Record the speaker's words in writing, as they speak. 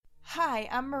Hi,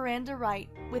 I'm Miranda Wright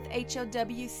with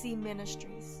HOWC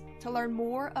Ministries. To learn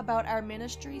more about our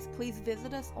ministries, please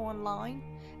visit us online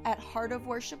at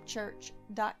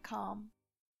heartofworshipchurch.com.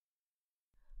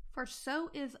 For so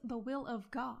is the will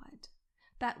of God,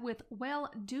 that with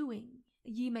well-doing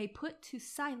ye may put to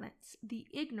silence the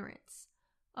ignorance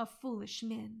of foolish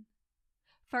men.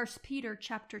 1 Peter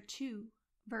chapter 2,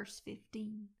 verse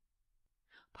 15.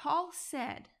 Paul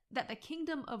said that the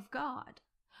kingdom of God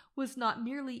was not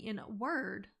merely in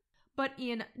word, but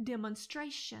in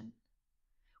demonstration.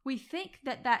 We think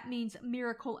that that means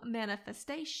miracle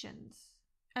manifestations,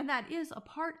 and that is a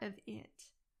part of it.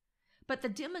 But the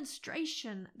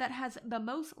demonstration that has the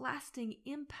most lasting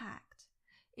impact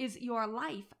is your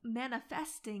life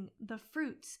manifesting the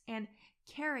fruits and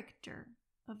character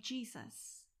of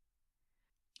Jesus.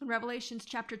 In Revelations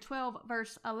chapter 12,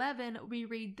 verse 11, we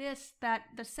read this, that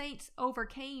the saints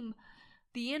overcame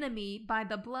the enemy by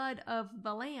the blood of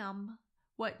the Lamb,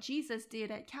 what Jesus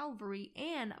did at Calvary,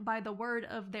 and by the word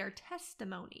of their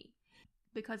testimony,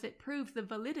 because it proves the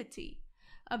validity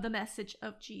of the message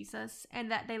of Jesus,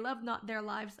 and that they loved not their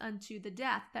lives unto the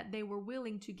death, that they were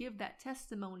willing to give that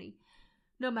testimony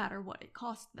no matter what it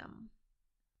cost them.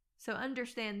 So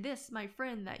understand this, my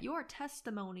friend, that your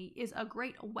testimony is a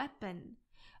great weapon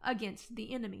against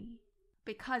the enemy,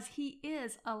 because he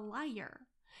is a liar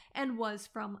and was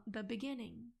from the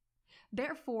beginning.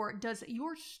 Therefore does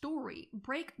your story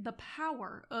break the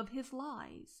power of his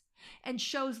lies and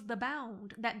shows the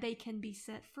bound that they can be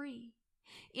set free.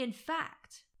 In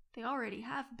fact, they already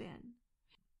have been.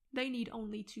 They need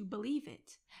only to believe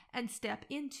it and step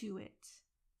into it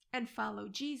and follow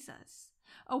Jesus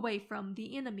away from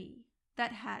the enemy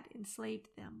that had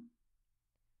enslaved them.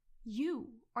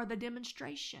 You are the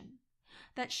demonstration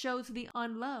that shows the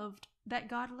unloved that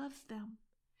God loves them.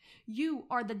 You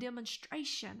are the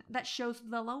demonstration that shows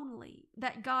the lonely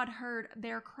that God heard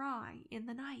their cry in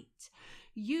the night.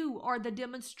 You are the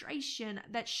demonstration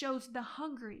that shows the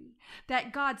hungry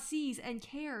that God sees and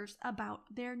cares about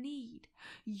their need.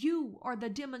 You are the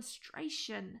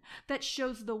demonstration that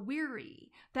shows the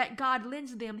weary that God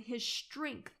lends them his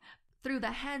strength through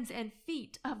the hands and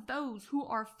feet of those who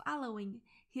are following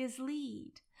his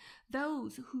lead.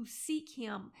 Those who seek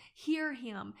him, hear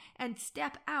him, and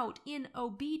step out in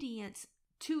obedience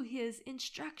to his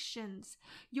instructions.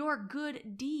 Your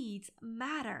good deeds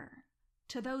matter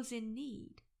to those in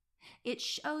need. It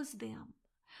shows them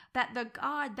that the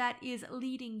God that is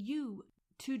leading you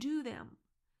to do them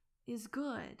is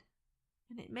good,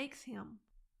 and it makes him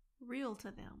real to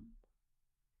them,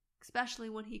 especially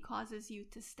when he causes you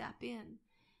to step in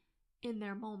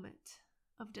their moment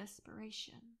of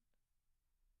desperation.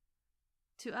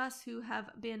 To us who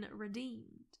have been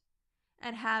redeemed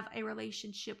and have a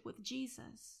relationship with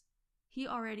Jesus, he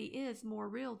already is more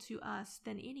real to us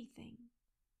than anything.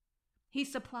 He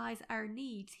supplies our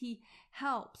needs. He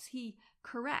helps. He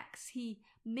corrects. He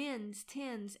mends,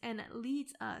 tends, and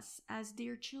leads us as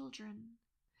dear children.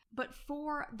 But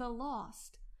for the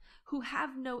lost who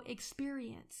have no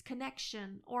experience,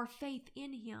 connection, or faith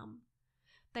in him,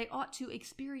 they ought to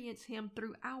experience him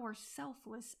through our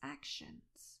selfless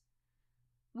actions.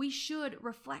 We should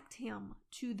reflect him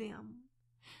to them,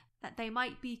 that they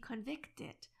might be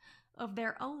convicted of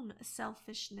their own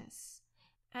selfishness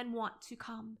and want to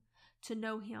come to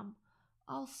know him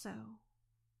also.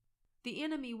 The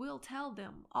enemy will tell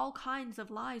them all kinds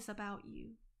of lies about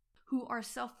you, who are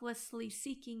selflessly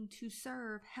seeking to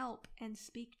serve, help, and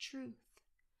speak truth.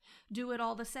 Do it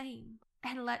all the same,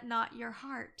 and let not your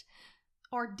heart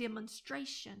or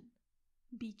demonstration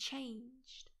be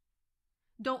changed.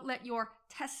 Don't let your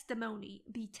testimony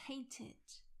be tainted,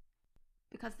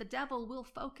 because the devil will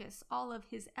focus all of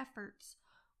his efforts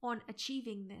on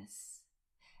achieving this.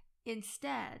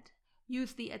 Instead,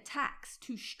 use the attacks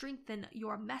to strengthen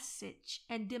your message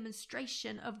and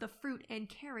demonstration of the fruit and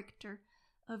character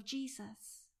of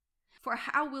Jesus. For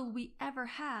how will we ever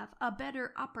have a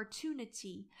better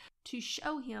opportunity to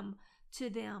show him to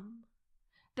them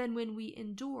than when we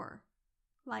endure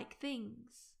like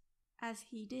things as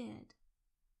he did?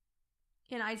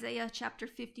 In Isaiah chapter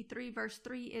 53, verse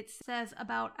 3, it says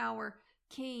about our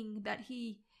king that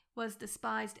he was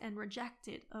despised and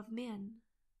rejected of men,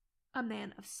 a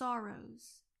man of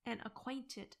sorrows and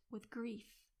acquainted with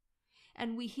grief.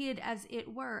 And we hid, as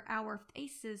it were, our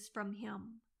faces from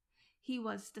him. He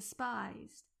was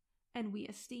despised, and we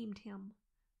esteemed him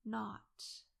not.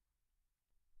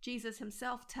 Jesus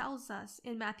himself tells us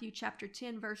in Matthew chapter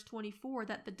 10, verse 24,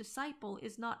 that the disciple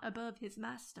is not above his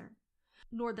master,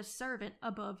 nor the servant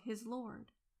above his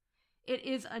Lord. It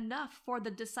is enough for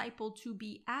the disciple to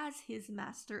be as his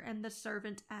master and the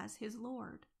servant as his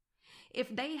Lord.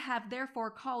 If they have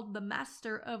therefore called the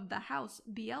master of the house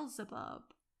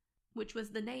Beelzebub, which was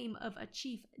the name of a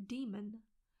chief demon,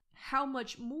 how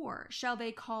much more shall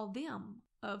they call them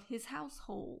of his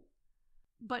household?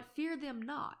 But fear them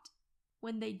not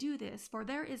when they do this, for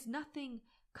there is nothing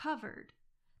covered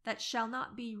that shall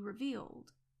not be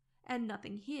revealed, and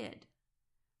nothing hid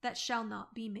that shall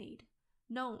not be made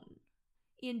known.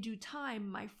 In due time,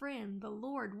 my friend, the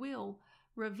Lord will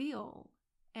reveal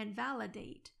and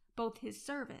validate both his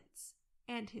servants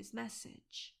and his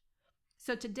message.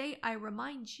 So today I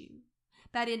remind you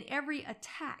that in every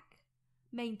attack,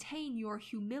 maintain your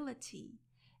humility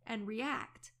and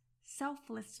react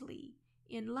selflessly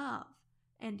in love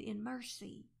and in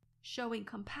mercy, showing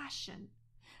compassion.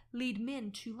 Lead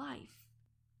men to life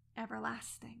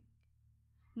everlasting,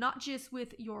 not just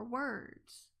with your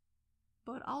words,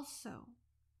 but also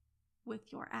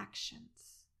with your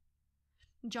actions.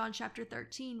 John chapter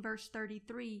 13, verse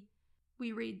 33,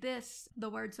 we read this, the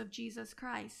words of Jesus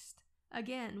Christ,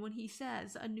 again when he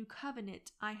says, "A new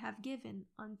covenant I have given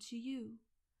unto you,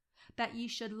 that ye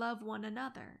should love one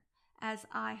another as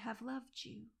I have loved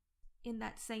you. In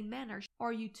that same manner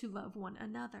are you to love one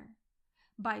another.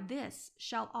 By this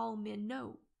shall all men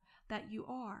know that you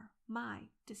are my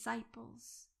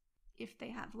disciples, if they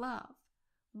have love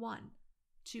one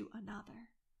to another."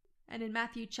 And in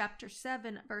Matthew chapter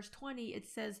 7, verse 20, it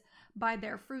says, "By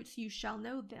their fruits you shall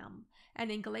know them." And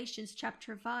in Galatians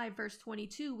chapter 5, verse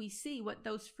 22, we see what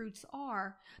those fruits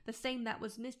are, the same that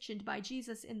was mentioned by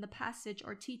Jesus in the passage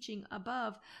or teaching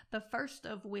above, the first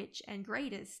of which and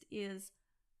greatest is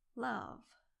love,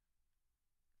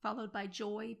 followed by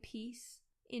joy, peace,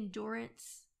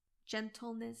 endurance,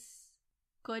 gentleness,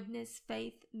 goodness,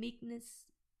 faith, meekness,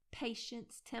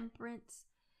 patience, temperance,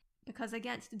 because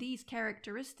against these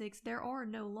characteristics there are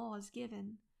no laws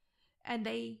given, and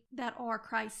they that are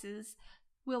Christ's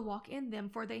will walk in them,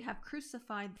 for they have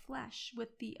crucified flesh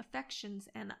with the affections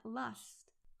and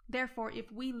lust. Therefore,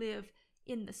 if we live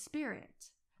in the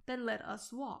Spirit, then let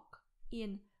us walk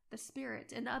in the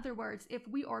Spirit. In other words, if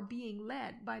we are being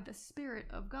led by the Spirit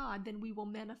of God, then we will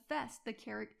manifest the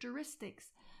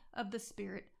characteristics of the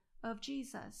Spirit of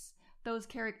Jesus. Those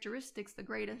characteristics, the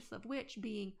greatest of which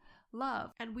being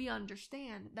love. And we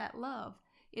understand that love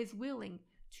is willing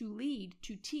to lead,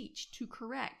 to teach, to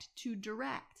correct, to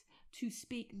direct, to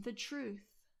speak the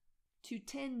truth, to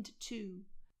tend to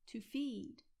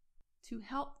feed, to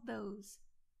help those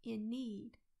in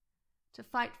need, to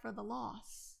fight for the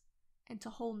lost, and to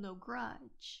hold no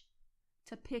grudge,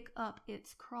 to pick up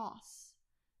its cross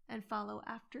and follow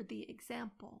after the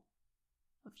example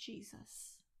of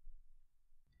Jesus.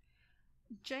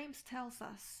 James tells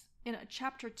us in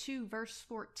chapter 2, verse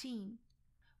 14,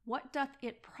 "What doth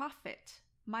it profit,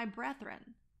 my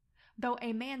brethren, though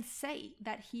a man say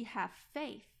that he have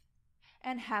faith,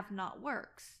 and have not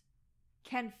works?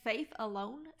 Can faith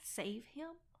alone save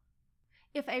him?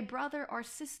 If a brother or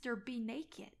sister be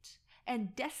naked,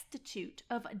 and destitute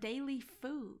of daily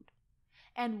food,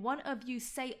 and one of you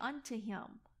say unto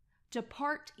him,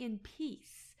 Depart in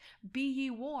peace, be ye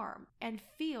warm and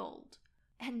filled,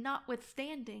 and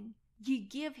notwithstanding ye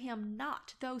give him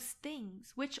not those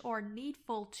things which are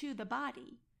needful to the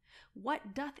body,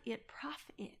 what doth it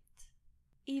profit?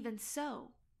 Even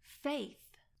so,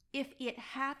 faith, if it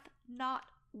hath not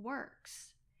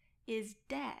works, is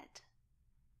dead,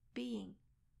 being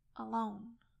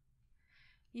alone."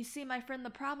 You see, my friend, the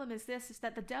problem is this, is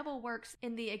that the devil works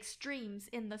in the extremes,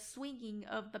 in the swinging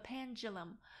of the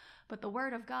pendulum, but the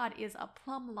word of God is a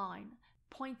plumb line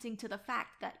pointing to the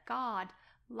fact that God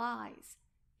lies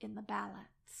in the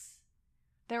balance.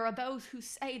 There are those who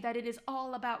say that it is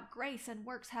all about grace and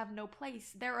works have no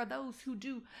place. There are those who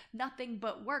do nothing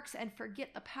but works and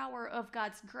forget the power of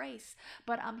God's grace.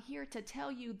 But I'm here to tell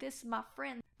you this, my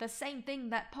friend, the same thing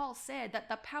that Paul said, that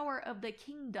the power of the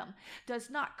kingdom does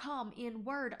not come in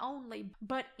word only,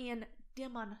 but in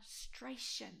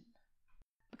demonstration.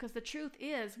 Because the truth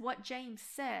is, what James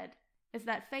said is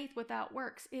that faith without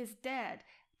works is dead.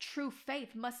 True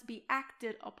faith must be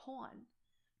acted upon.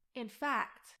 In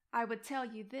fact, I would tell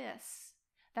you this,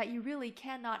 that you really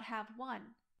cannot have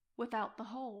one without the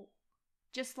whole.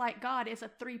 Just like God is a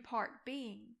three-part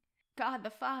being, God the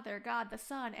Father, God the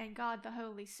Son, and God the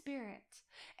Holy Spirit.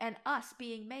 And us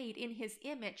being made in his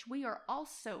image, we are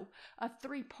also a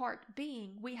three-part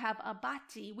being. We have a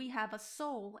body, we have a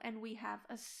soul, and we have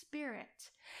a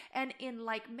spirit. And in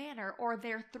like manner are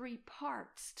there three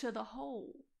parts to the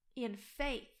whole, in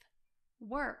faith,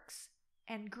 works,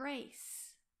 and grace.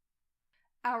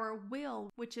 Our will,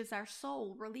 which is our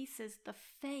soul, releases the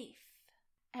faith.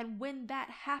 And when that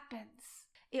happens,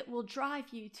 it will drive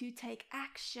you to take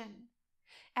action.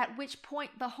 at which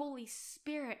point the Holy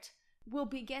Spirit will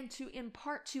begin to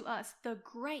impart to us the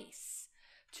grace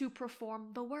to perform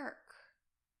the work.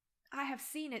 I have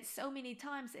seen it so many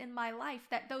times in my life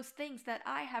that those things that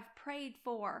I have prayed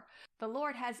for, the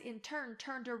Lord has in turn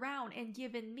turned around and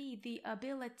given me the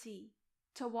ability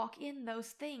to walk in those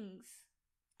things.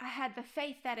 I had the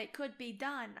faith that it could be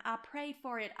done. I prayed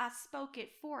for it. I spoke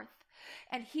it forth.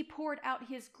 And He poured out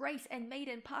His grace and made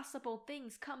impossible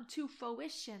things come to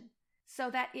fruition so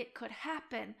that it could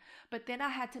happen. But then I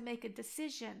had to make a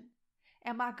decision.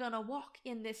 Am I going to walk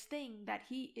in this thing that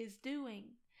He is doing?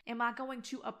 Am I going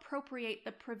to appropriate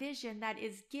the provision that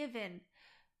is given?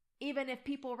 Even if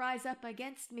people rise up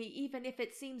against me, even if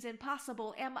it seems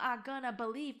impossible, am I going to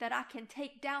believe that I can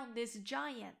take down this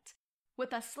giant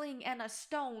with a sling and a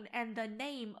stone and the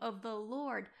name of the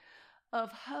Lord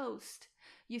of hosts?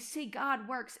 You see, God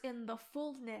works in the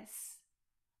fullness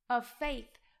of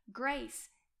faith, grace,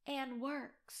 and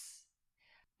works.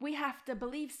 We have to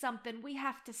believe something, we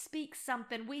have to speak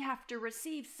something, we have to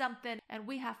receive something, and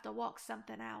we have to walk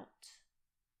something out.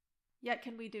 Yet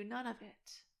can we do none of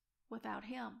it without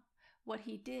Him, what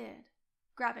He did,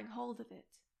 grabbing hold of it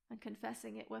and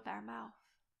confessing it with our mouth.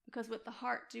 Because with the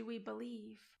heart do we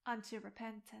believe unto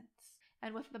repentance,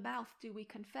 and with the mouth do we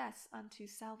confess unto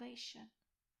salvation.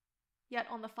 Yet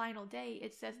on the final day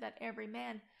it says that every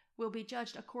man will be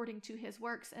judged according to his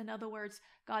works. In other words,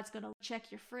 God's going to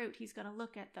check your fruit. He's going to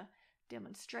look at the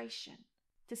demonstration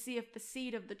to see if the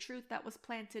seed of the truth that was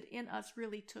planted in us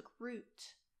really took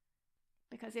root.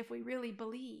 Because if we really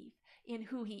believe in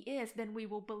who He is, then we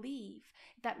will believe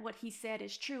that what He said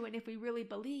is true. And if we really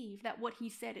believe that what He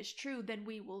said is true, then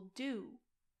we will do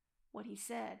what He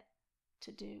said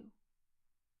to do.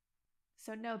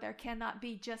 So no, there cannot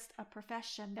be just a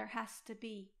profession. There has to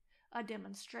be a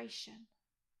demonstration.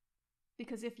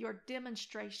 Because if your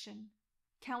demonstration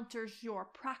counters your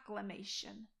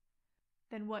proclamation,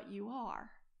 then what you are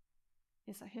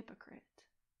is a hypocrite.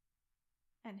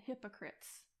 And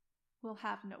hypocrites will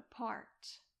have no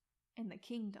part in the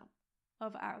kingdom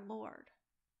of our Lord.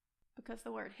 Because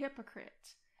the word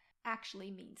hypocrite actually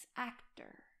means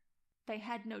actor. They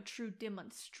had no true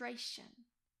demonstration.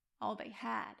 All they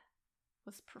had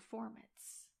was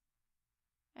performance.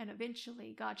 And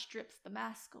eventually God strips the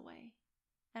mask away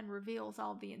and reveals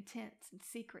all the intents and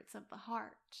secrets of the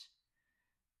heart.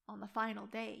 On the final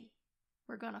day,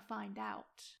 we're going to find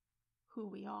out who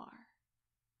we are.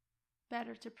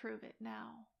 Better to prove it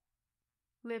now.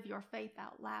 Live your faith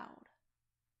out loud.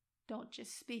 Don't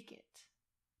just speak it,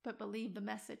 but believe the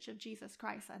message of Jesus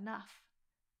Christ enough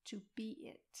to be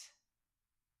it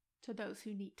to those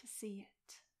who need to see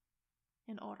it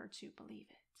in order to believe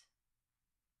it.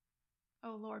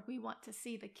 Oh Lord, we want to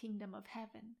see the kingdom of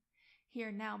heaven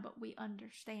here now, but we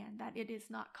understand that it is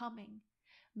not coming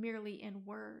merely in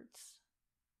words,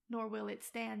 nor will it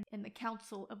stand in the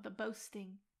counsel of the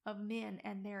boasting of men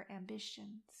and their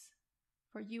ambitions.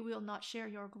 For you will not share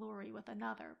your glory with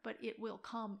another, but it will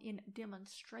come in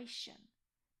demonstration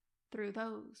through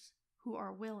those who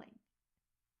are willing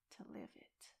to live it.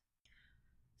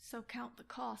 So count the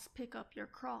cost, pick up your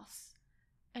cross,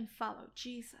 and follow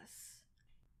Jesus.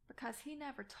 Because He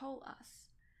never told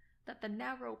us that the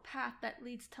narrow path that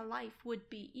leads to life would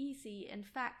be easy. In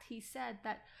fact, He said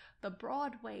that the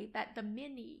broad way that the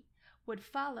many would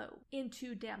follow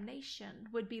into damnation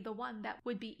would be the one that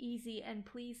would be easy and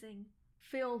pleasing,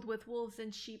 filled with wolves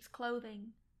in sheep's clothing,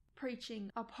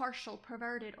 preaching a partial,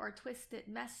 perverted, or twisted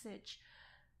message,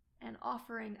 and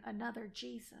offering another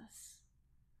Jesus,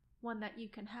 one that you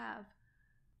can have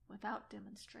without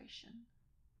demonstration.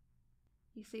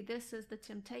 You see, this is the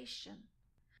temptation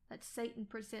that Satan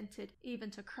presented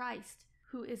even to Christ,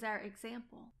 who is our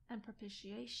example and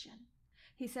propitiation.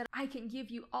 He said, I can give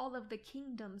you all of the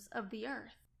kingdoms of the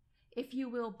earth if you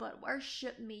will but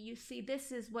worship me. You see,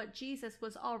 this is what Jesus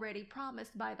was already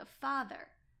promised by the Father.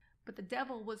 But the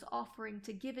devil was offering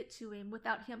to give it to Him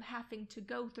without Him having to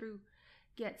go through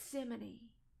Gethsemane.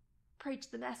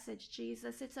 Preach the message,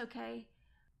 Jesus. It's okay.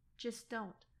 Just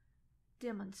don't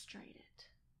demonstrate it.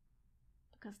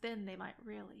 Because then they might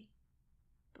really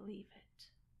believe it.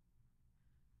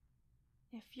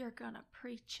 If you're gonna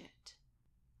preach it,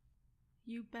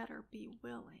 you better be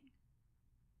willing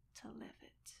to live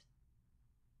it.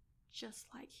 Just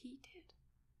like He did.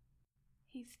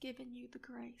 He's given you the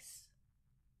grace.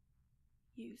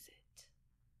 Use it.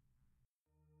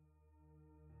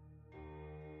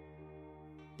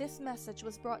 This message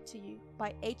was brought to you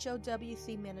by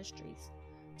HOWC Ministries.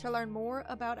 To learn more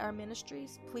about our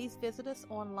ministries, please visit us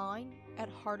online at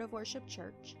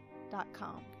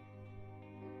heartofworshipchurch.com.